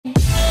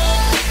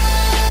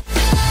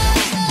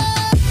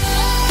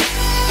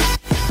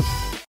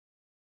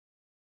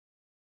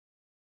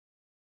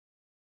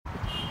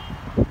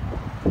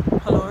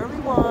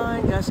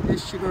bless.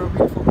 It's your girl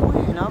Beautiful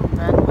Queen, and I'm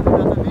back with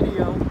another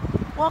video.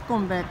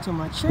 Welcome back to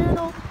my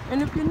channel,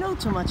 and if you're new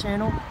to my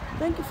channel,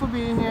 thank you for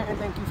being here and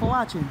thank you for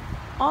watching.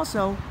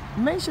 Also,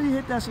 make sure you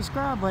hit that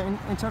subscribe button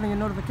and turn on your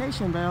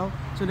notification bell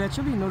so that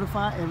you'll be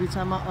notified every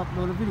time I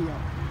upload a video.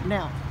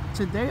 Now,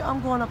 today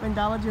I'm going up in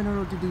Dollar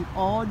General to do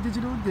all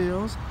digital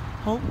deals.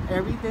 Hope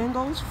everything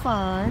goes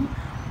fine.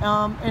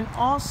 And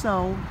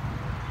also,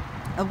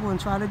 I'm going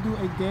to try to do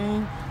a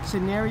game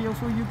scenario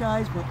for you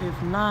guys, but if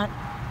not,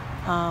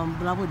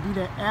 but I would do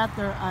that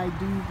after I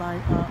do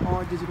my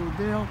all digital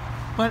deal.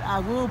 But I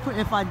will put,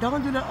 if I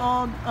don't do the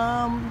all,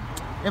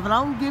 if I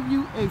don't give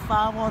you a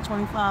 5 all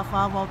 25,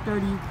 5 all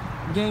 30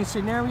 game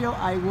scenario,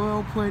 I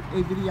will put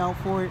a video out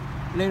for it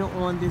later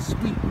on this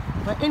week.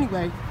 But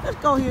anyway, let's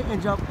go ahead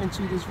and jump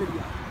into this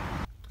video.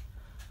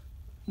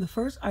 The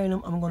first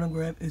item I'm going to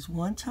grab is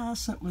one tie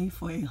simply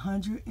for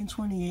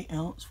 128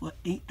 ounce for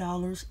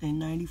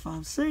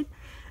 $8.95,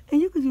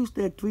 and you could use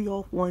that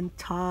 3-off-1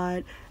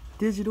 Tide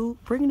digital,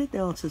 bringing it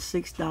down to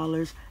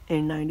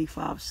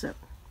 $6.95.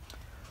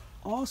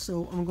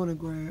 Also, I'm going to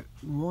grab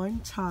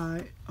one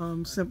Tide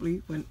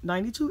simply for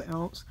 92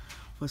 ounce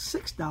for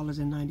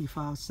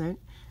 $6.95,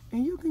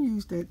 and you can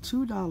use that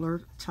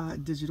 $2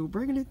 Tide digital,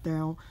 bringing it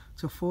down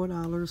to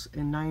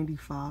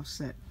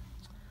 $4.95.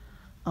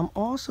 I'm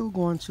also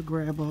going to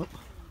grab up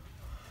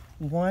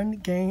one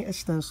Gain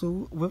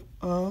stencil with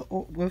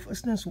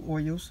stencil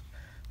oils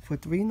for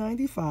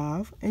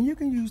 $3.95, and you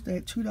can use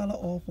that $2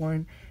 off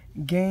one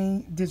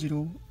Gain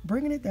digital,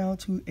 bringing it down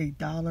to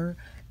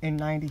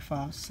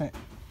 $1.95.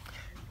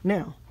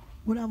 Now,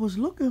 what I was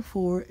looking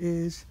for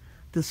is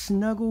the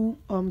Snuggle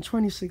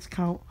 26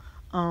 count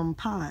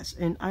pies,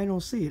 and I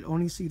don't see it.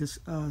 Only see the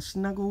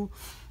Snuggle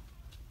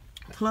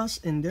Plus,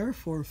 and they're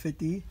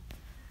 $4.50.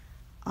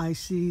 I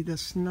see the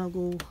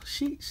Snuggle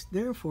sheets,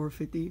 they're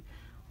 $4.50.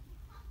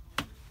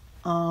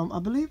 I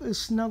believe it's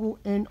Snuggle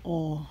in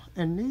all,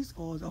 and these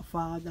alls are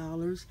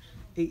 $5,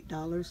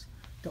 $8.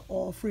 The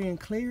all free and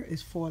clear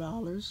is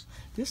 $4.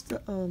 This the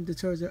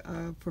detergent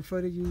I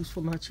prefer to use for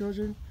my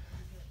children,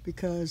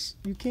 because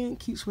you can't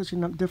keep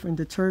switching up different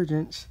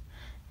detergents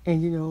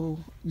and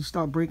you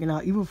start breaking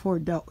out, even for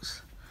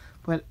adults.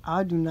 But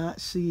I do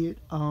not see it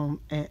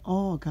at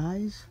all,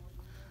 guys,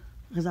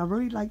 because I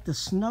really like the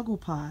Snuggle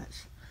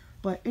pies.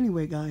 But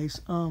anyway, guys,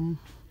 I'm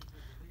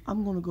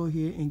going to go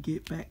ahead and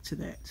get back to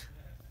that.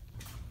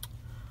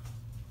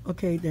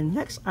 Okay, the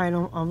next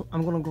item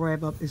I'm going to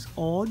grab up is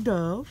all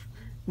Dove.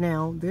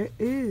 Now, there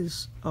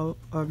is a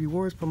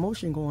rewards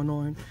promotion going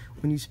on.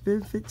 When you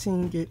spend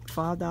 $15, get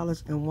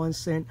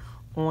 $5.01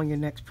 on your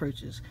next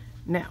purchase.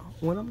 Now,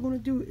 what I'm going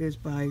to do is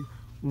buy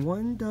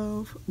one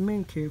Dove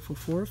men care for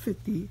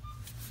 $4.50,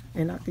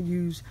 and I could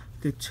use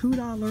the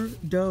 $2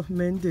 Dove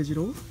men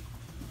digital.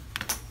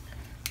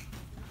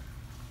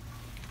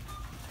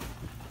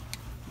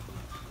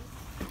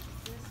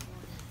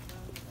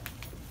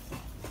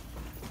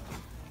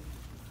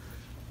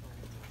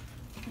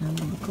 I'm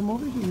going to come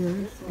over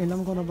here and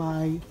I'm going to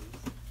buy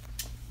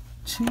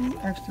 2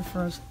 extra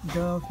fresh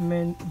Dove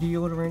men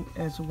deodorant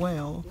as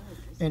well.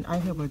 And I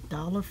have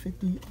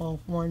 $1.50 off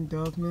one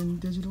Dove men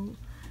digital.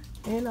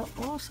 And I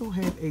also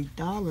have a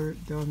 $1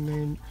 Dove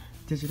men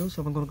digital,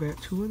 so I'm going to grab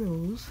 2 of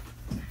those.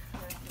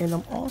 And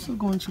I'm also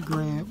going to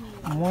grab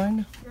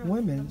one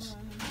women's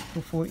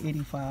for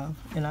 $4.85.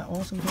 And I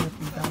also have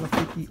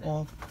 $1.50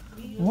 off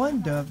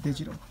one Dove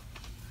digital.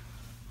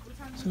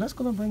 So that's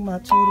going to bring my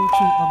total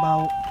to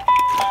about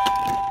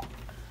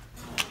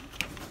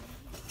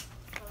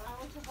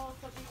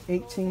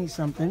 18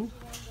 something,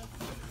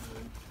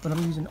 but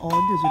I'm using all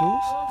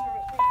digitals.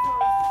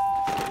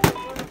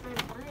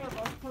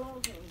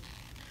 So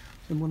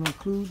I'm going to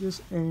include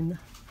this in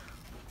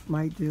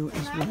my deal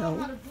as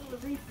well.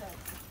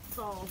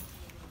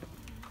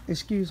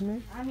 Excuse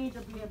me. I need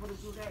to be able to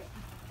do that.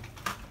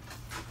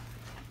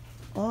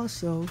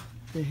 Also,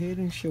 the Head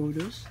and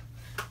Shoulders,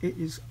 it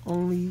is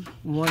only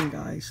one,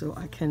 guys, so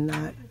I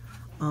cannot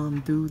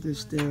do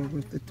this deal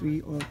with the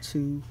 3 or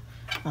 2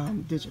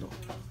 digital.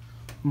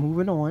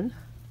 Moving on.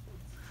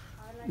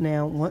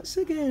 Now, once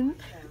again,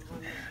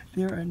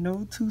 there are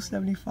no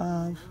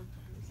 $2.75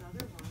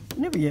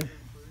 Nivea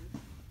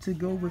to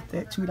go with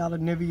that $2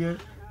 Nivea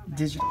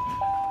digital.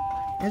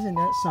 Isn't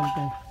that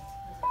something?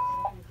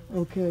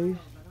 Okay.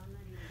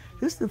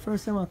 This is the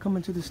first time I come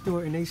into the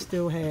store and they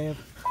still have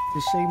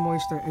the Shea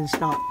Moisture in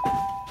stock.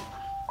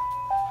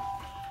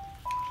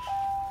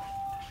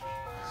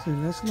 So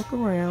let's look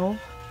around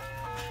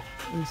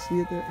and see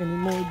if there are any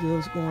more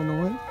deals going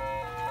on.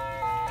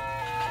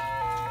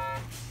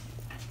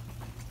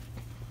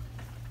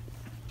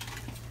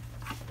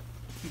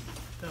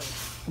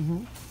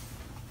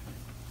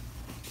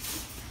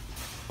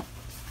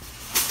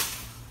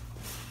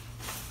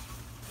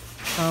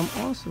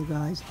 Also,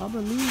 guys, I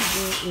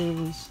believe there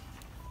is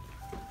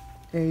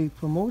a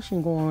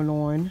promotion going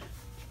on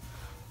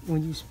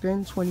when you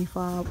spend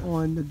 $25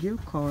 on the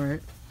gift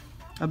card.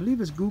 I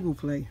believe it's Google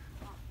Play.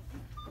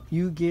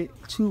 You get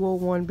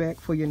 $201 back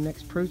for your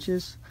next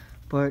purchase,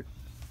 but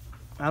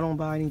I don't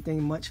buy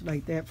anything much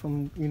like that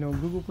from, you know,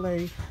 Google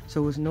Play,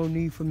 so it's no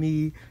need for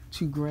me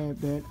to grab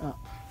that up.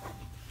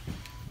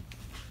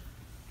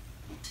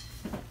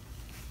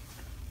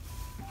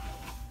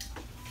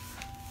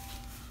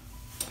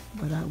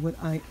 But what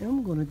I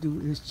am going to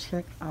do is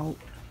check out,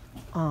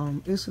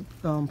 it's a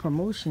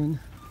promotion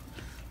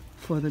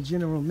for the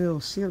General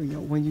Mills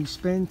cereal. When you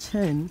spend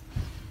 10,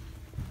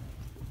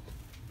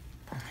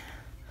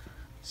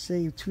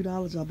 save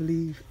 $2, I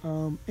believe,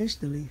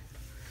 instantly.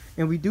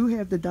 And we do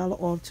have the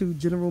 $1 off to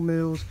General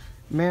Mills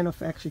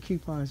manufacturer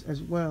coupons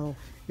as well,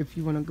 if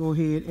you want to go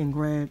ahead and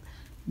grab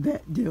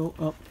that deal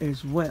up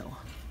as well.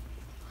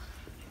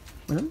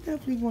 But I'm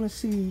definitely going to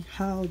see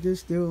how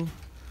this deal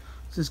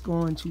is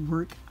going to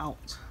work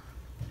out.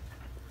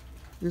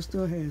 This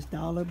still has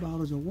dollar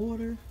bottles of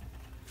water.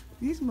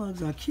 These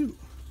mugs are cute.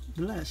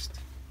 Blessed.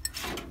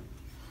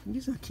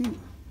 These are cute.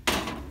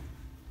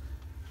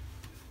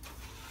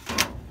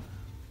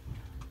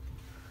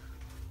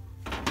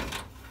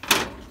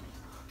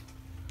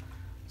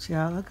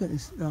 Child, I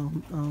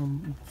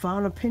couldn't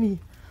find a penny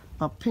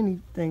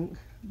thing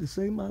to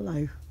save my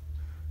life.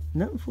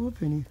 Nothing for a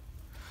penny.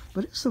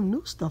 But there's some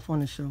new stuff on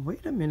the show.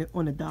 Wait a minute,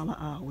 on the dollar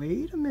aisle.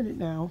 Wait a minute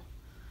now.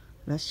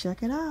 Let's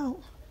check it out.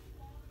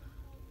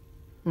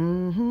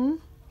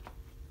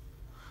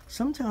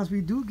 Sometimes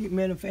we do get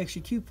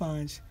manufactured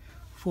coupons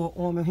for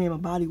Arm & Hammer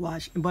body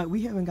wash, but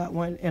we haven't got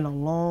one in a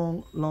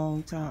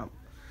long time.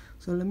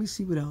 So let me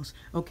see what else.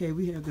 Okay,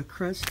 we have the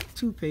Crest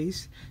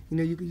toothpaste. You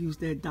know, you can use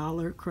that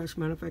 $1 Crest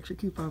manufacturer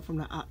coupon from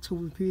the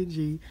October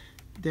P&G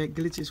that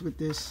glitches with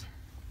this.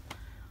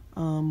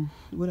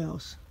 What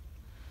else?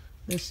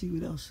 Let's see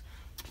what else.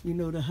 You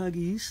know, the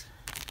Huggies.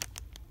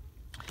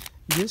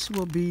 This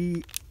will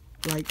be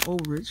like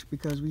overage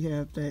because we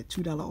have that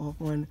 $2 off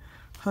one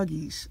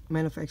Huggies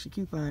manufacturer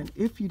coupon.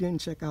 If you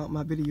didn't check out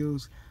my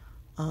videos,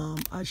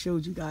 I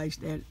showed you guys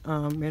that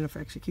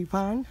manufacturer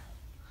coupon.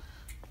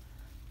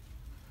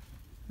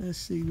 Let's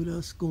see what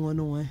else going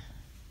on.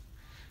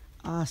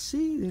 I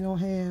see they don't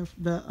have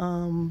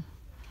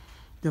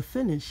the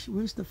finish.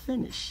 Where's the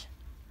finish?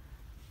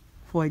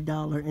 For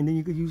 $1, and then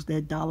you could use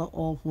that $1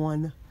 off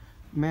one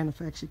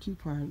manufacturer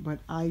coupon, but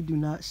I do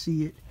not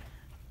see it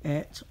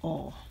at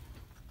all.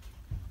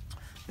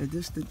 Is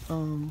this the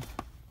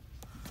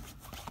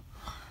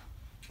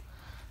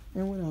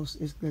and what else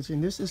is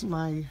glitching? This is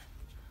my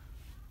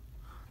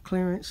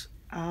clearance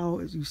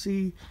aisle. As you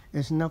see,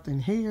 there's nothing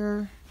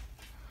here,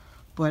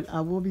 but I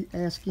will be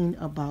asking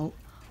about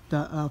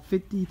the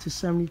 50 to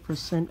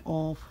 70%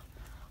 off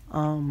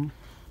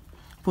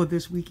for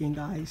this weekend,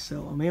 guys.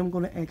 So I am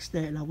going to ask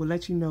that, and I will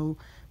let you know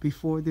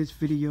before this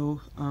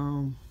video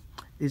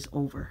is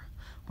over.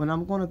 But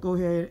I'm going to go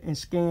ahead and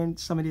scan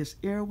some of this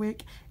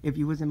Airwick. If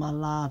you was in my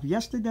live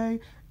yesterday,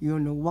 you'll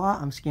know why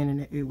I'm scanning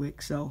the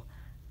Airwick. So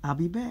I'll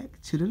be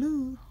back to the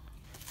loo.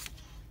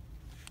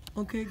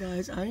 Okay,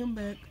 guys, I am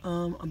back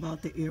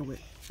about the Airwick.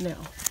 Now,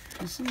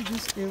 you see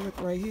this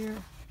Airwick right here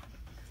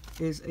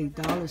is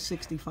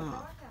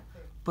 $1.65,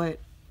 but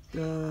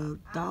the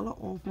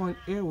 $1 off one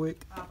Airwick,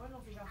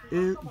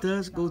 it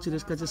does go to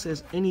this because it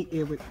says any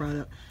Airwick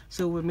product,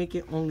 so we'll make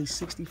it only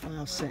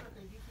 65 cents.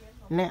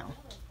 Now,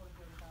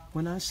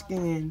 when I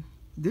scan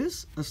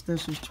this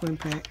Essentials twin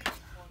pack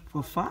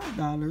for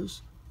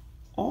 $5,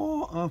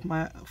 all of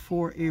my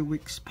 4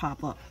 Airwicks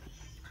pop up.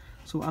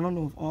 So I don't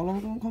know if all of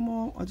them gonna come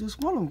off or just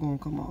one of them gonna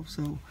come off.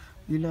 So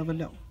you never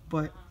know.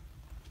 But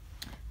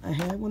I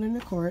have one in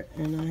the cart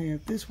and I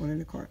have this one in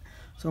the cart.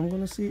 So I'm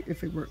gonna see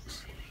if it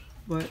works.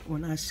 But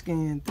when I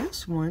scan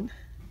this one,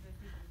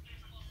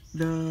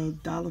 the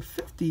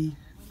 $1.50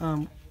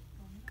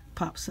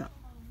 pops up.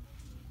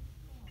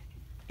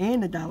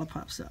 And the $1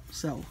 pops up.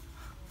 So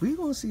we're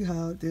gonna see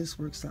how this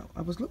works out.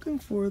 I was looking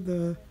for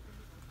the,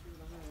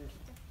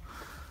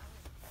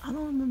 I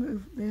don't remember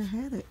if they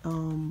had it,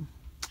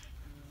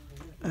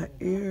 an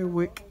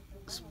Airwick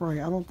spray.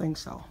 I don't think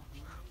so.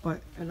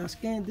 But, and I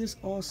scanned this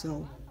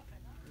also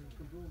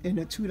in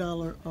a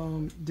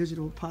 $2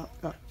 digital pop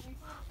up.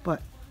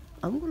 But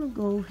I'm gonna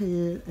go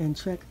ahead and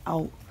check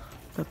out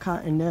the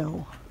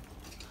Cottonelle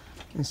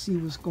and see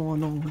what's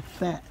going on with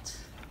that.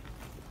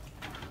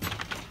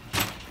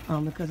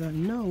 Because I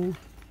know,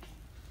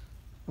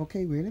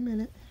 okay, wait a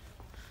minute.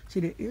 See,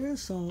 the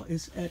aerosol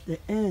is at the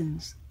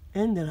end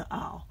of the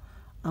aisle.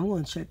 I'm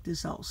going to check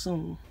this out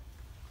soon.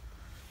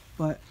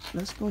 But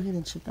let's go ahead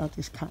and check out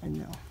this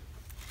Cottonelle.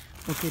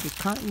 Okay, the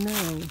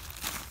Cottonelle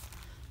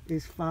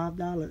is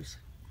 $5.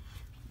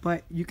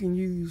 But you can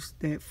use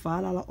that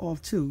 $5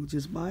 off too.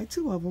 Just buy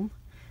 2 of them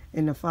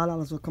and the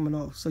 $5 are coming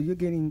off. So you're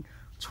getting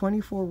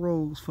 24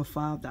 rolls for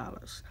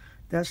 $5.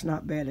 That's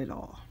not bad at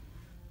all.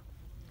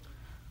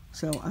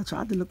 So I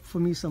tried to look for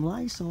me some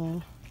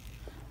Lysol,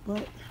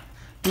 but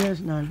there's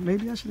none.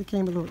 Maybe I should have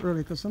came a little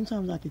early because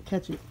sometimes I could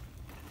catch it.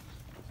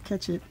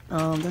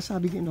 That's how I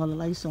be getting all the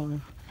Lysol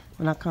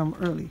when I come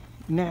early.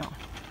 Now,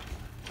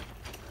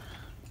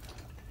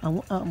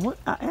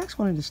 I asked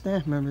one of the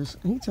staff members,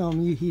 and he told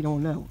me he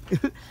don't know.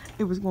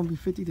 It was going to be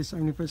 50 to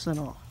 70%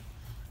 off.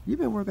 You've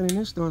been working in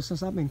this store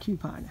since I've been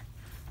couponing.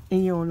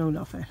 and you don't know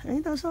nothing.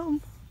 Ain't that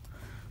something?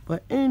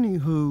 But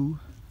anywho,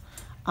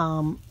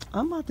 I'm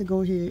about to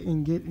go ahead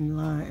and get in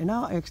line, and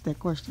I'll ask that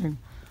question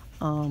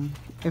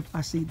if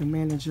I see the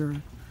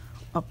manager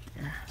up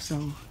there.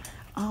 So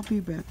I'll be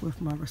back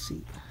with my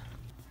receipt.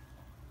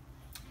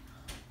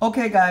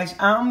 Okay guys,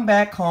 I'm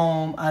back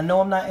home. I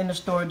know I'm not in the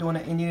store doing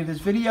the ending of this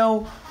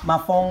video. My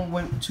phone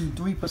went to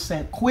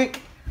 3%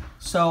 quick,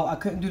 so I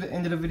couldn't do the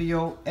end of the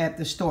video at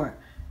the store.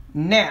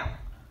 Now,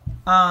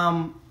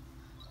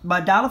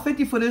 my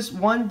 $1.50 for this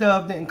one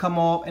dove didn't come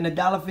off, and the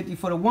 $1.50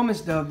 for the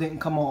woman's dove didn't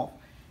come off.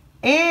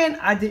 And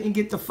I didn't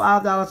get the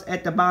 $5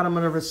 at the bottom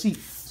of the receipt.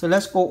 So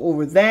let's go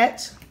over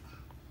that.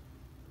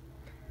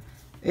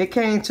 It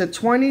came to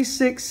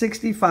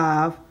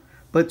 $26.65,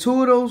 but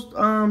two of those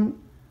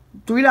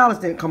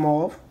 $3 didn't come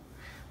off,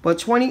 but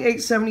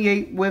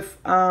 $28.78 with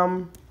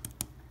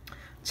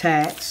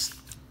tax.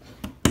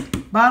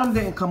 Bottom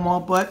didn't come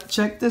off, but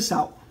check this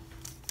out.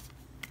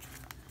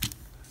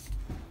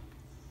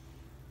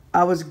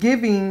 I was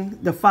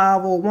giving the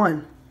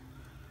 $5.01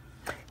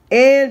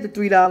 and the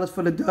 $3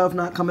 for the dove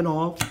not coming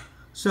off.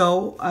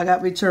 So I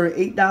got returned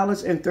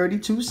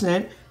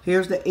 $8.32.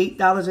 Here's the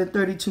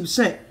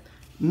 $8.32.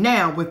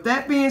 Now, with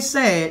that being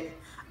said,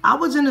 I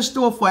was in the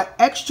store for an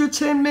extra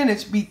 10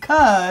 minutes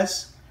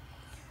because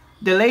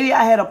the lady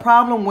I had a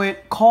problem with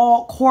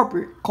called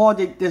corporate, called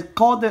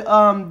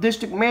the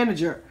district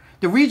manager,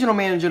 the regional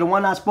manager, the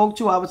one I spoke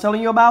to, I was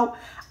telling you about.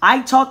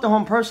 I talked to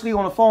him personally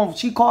on the phone.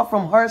 She called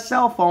from her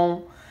cell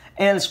phone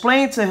and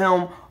explained to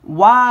him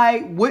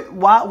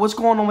what's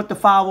going on with the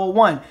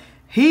 501.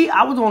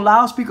 I was on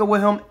loudspeaker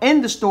with him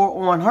in the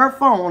store on her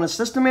phone, on a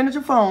system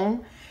manager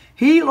phone.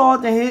 He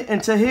logged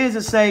into his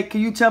and said,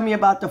 "Can you tell me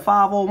about the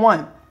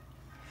 501?"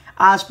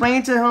 I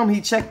explained to him.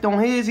 He checked on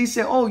his. He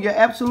said, "Oh, you're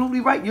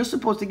absolutely right. You're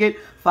supposed to get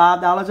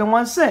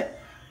 $5.01.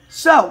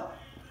 So,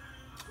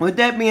 with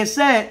that being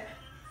said,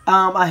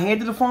 I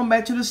handed the phone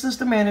back to the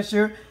system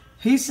manager.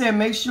 He said,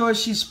 "Make sure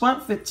she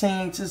spent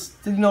 15 to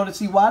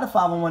see why the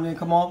 501 didn't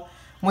come off."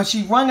 When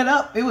she rung it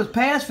up, it was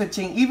past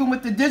 15. Even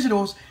with the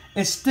digitals,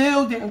 it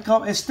still didn't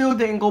come. It still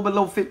didn't go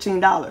below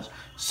 $15.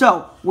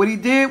 So what he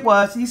did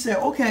was he said,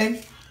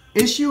 "Okay,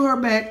 issue her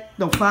back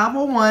the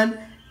 501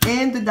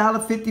 and the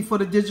 $1.50 for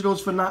the digitals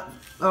for not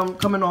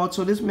coming off."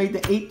 So this made the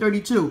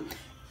 $8.32.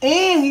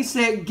 And he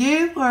said,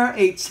 "Give her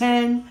a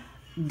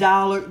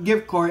 $10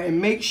 gift card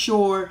and make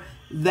sure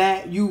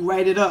that you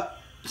write it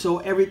up so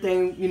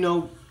everything, you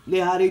know,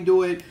 how they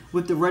do it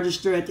with the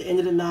register at the end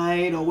of the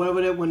night or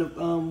whatever. When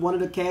one of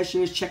the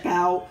cashiers check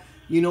out,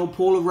 you know,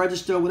 pull a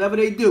register, whatever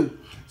they do."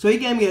 So he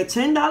gave me a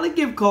 $10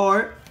 gift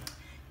card,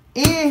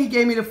 and he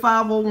gave me the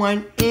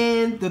 501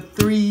 and the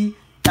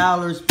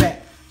 $3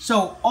 back.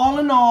 So all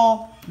in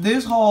all,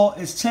 this haul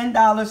is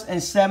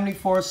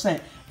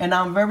 $10.74, and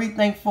I'm very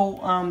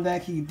thankful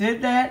that he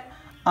did that.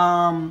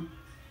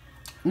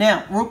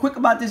 Now, real quick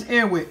about this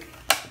Airwick.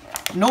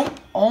 Nope,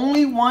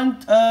 only one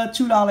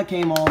 $2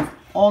 came off.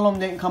 All of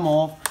them didn't come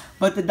off,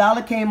 but the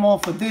 $1 came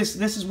off for this.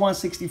 This is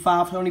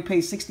 $1.65. I only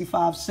paid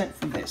 65 cents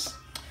for this.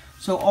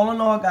 So all in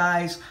all,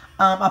 guys,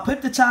 I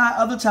put the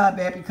other tie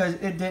back because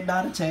it did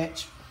not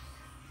attach.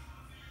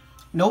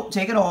 Nope,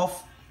 take it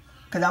off.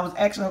 Because I was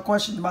asking her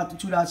questions about the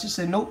 $2. She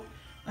said, nope,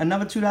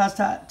 another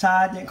 $2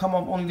 tie didn't come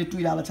off, only the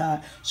 $3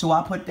 tie. So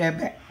I put that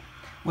back.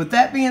 With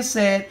that being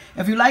said,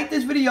 if you like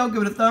this video,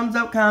 give it a thumbs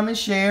up, comment,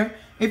 share.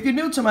 If you're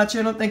new to my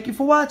channel, thank you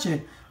for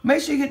watching.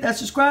 Make sure you hit that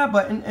subscribe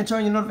button and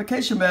turn your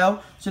notification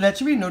bell so that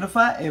you'll be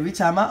notified every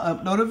time I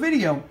upload a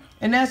video.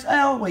 And as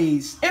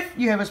always, if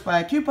you have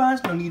expired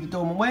coupons, no need to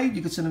throw them away.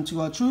 You can send them to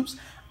our troops.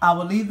 I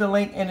will leave the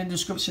link in the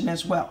description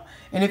as well.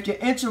 And if you're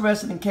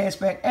interested in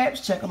cashback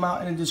apps, check them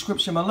out in the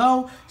description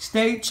below.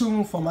 Stay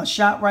tuned for my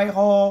ShopRite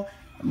haul,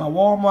 my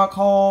Walmart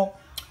haul,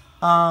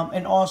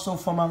 and also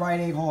for my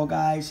Rite Aid haul,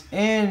 guys,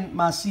 and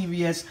my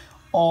CVS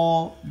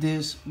all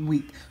this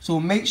week. So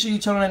make sure you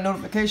turn on that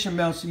notification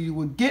bell so you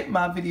will get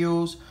my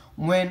videos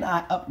when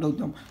I upload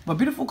them. But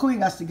beautiful queen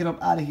has to get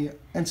up out of here.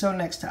 Until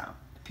next time,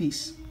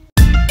 peace.